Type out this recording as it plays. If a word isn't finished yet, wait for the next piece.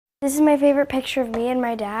This is my favorite picture of me and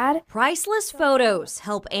my dad. Priceless photos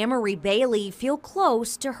help Amory Bailey feel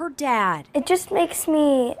close to her dad. It just makes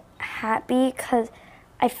me happy because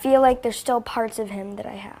I feel like there's still parts of him that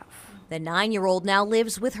I have. The 9-year-old now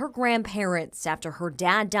lives with her grandparents after her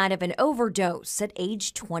dad died of an overdose at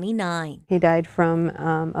age 29. He died from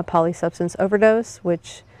a polysubstance overdose,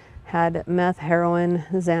 which had meth, heroin,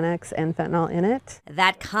 Xanax, and fentanyl in it.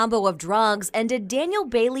 That combo of drugs ended Daniel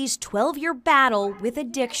Bailey's 12-year battle with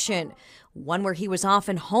addiction, one where he was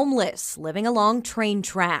often homeless, living along train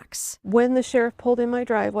tracks. When the sheriff pulled in my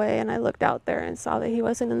driveway and I looked out there and saw that he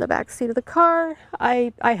wasn't in the back seat of the car,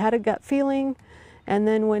 I had a gut feeling. And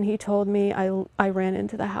then when he told me, I ran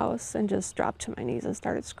into the house and just dropped to my knees and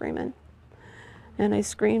started screaming. And I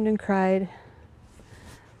screamed and cried.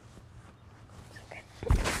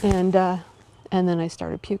 And then I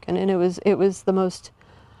started puking, and it was the most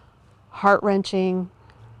heart-wrenching,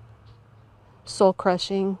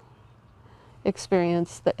 soul-crushing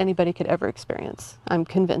experience that anybody could ever experience. I'm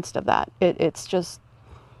convinced of that. It's just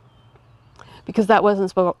because that's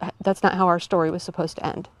not how our story was supposed to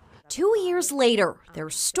end. 2 years later, their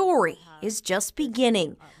story is just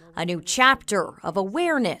beginning, a new chapter of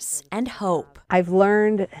awareness and hope. I've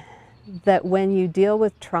learned that when you deal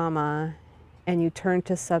with trauma and you turn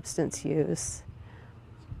to substance use,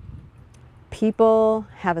 people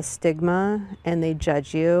have a stigma and they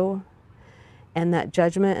judge you, and that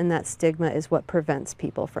judgment and that stigma is what prevents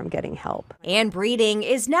people from getting help. Ann Breeding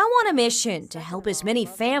is now on a mission to help as many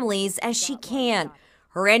families as she can.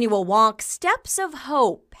 Her annual walk, Steps of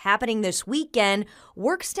Hope, happening this weekend,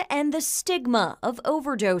 works to end the stigma of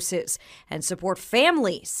overdoses and support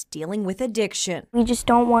families dealing with addiction. We just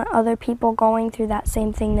don't want other people going through that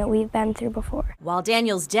same thing that we've been through before. While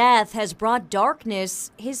Daniel's death has brought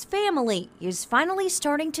darkness, his family is finally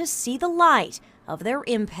starting to see the light of their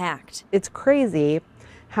impact. It's crazy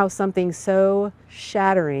how something so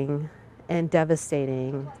shattering and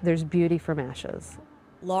devastating, there's beauty from ashes.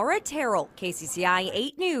 Laura Terrell, KCCI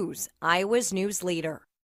 8 News, Iowa's news leader.